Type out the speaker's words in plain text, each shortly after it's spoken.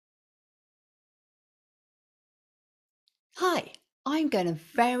Hi, I'm going to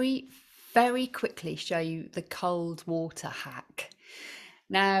very quickly show you the cold water hack.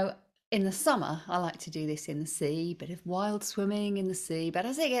 Now, in the summer, I like to do this in the sea, bit of wild swimming in the sea, but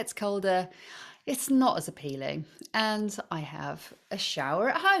as it gets colder, it's not as appealing. And I have a shower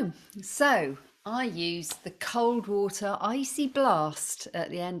at home. So I use the cold water icy blast at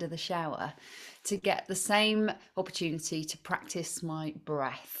the end of the shower to get the same opportunity to practice my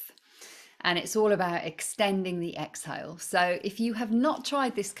breath, and it's all about extending the exhale. So if you have not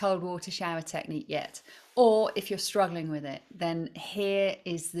tried this cold water shower technique yet, or if you're struggling with it, then here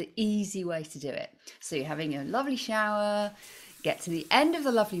is the easy way to do it. So you're having a lovely shower, get to the end of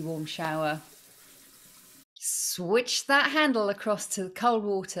the lovely warm shower, switch that handle across to the cold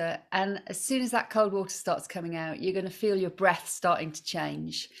water, and as soon as that cold water starts coming out, you're going to feel your breath starting to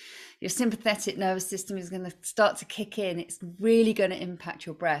change. Your sympathetic nervous system is going to start to kick in. It's really going to impact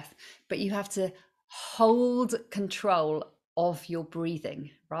your breath, but you have to hold control of your breathing,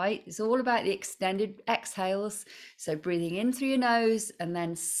 right? It's all about the extended exhales. So breathing in through your nose and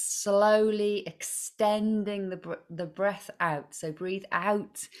then slowly extending the breath out. So breathe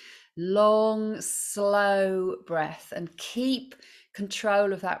out, long, slow breath, and keep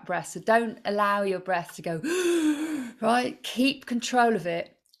control of that breath. So don't allow your breath to go, right? Keep control of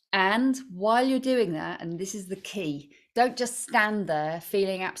it. And while you're doing that, and this is the key, don't just stand there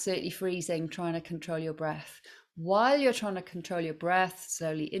feeling absolutely freezing, trying to control your breath. While you're trying to control your breath,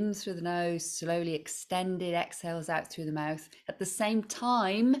 slowly in through the nose, slowly extended exhales out through the mouth. At the same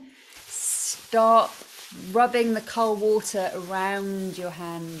time, start rubbing the cold water around your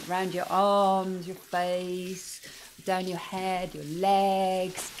hand, around your arms, your face, down your head, your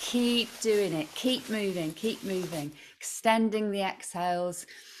legs. Keep doing it. Keep moving, extending the exhales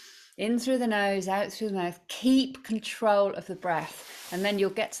in through the nose, out through the mouth. Keep control of the breath. And then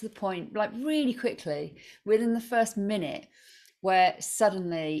you'll get to the point, like really quickly, within the first minute, where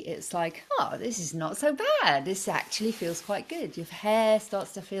suddenly it's like, oh, this is not so bad. This actually feels quite good. Your hair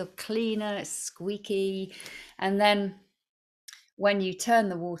starts to feel cleaner, it's squeaky. And then when you turn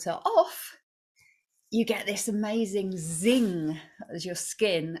the water off, you get this amazing zing as your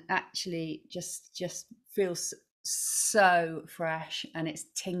skin actually just feels so fresh and it's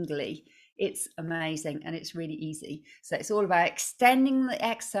tingly. It's amazing and it's really easy. So it's all about extending the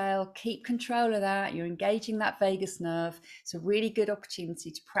exhale, keep control of that. You're engaging that vagus nerve. It's a really good opportunity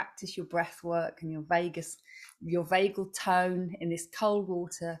to practice your breath work and your vagal tone in this cold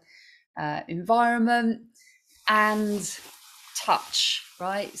water environment. And touch,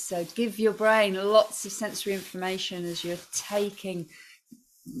 right? So give your brain lots of sensory information as you're taking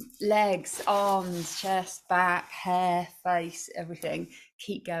legs, arms, chest, back, hair, face, everything.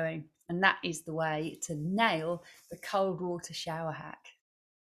 Keep going. And that is the way to nail the cold water shower hack.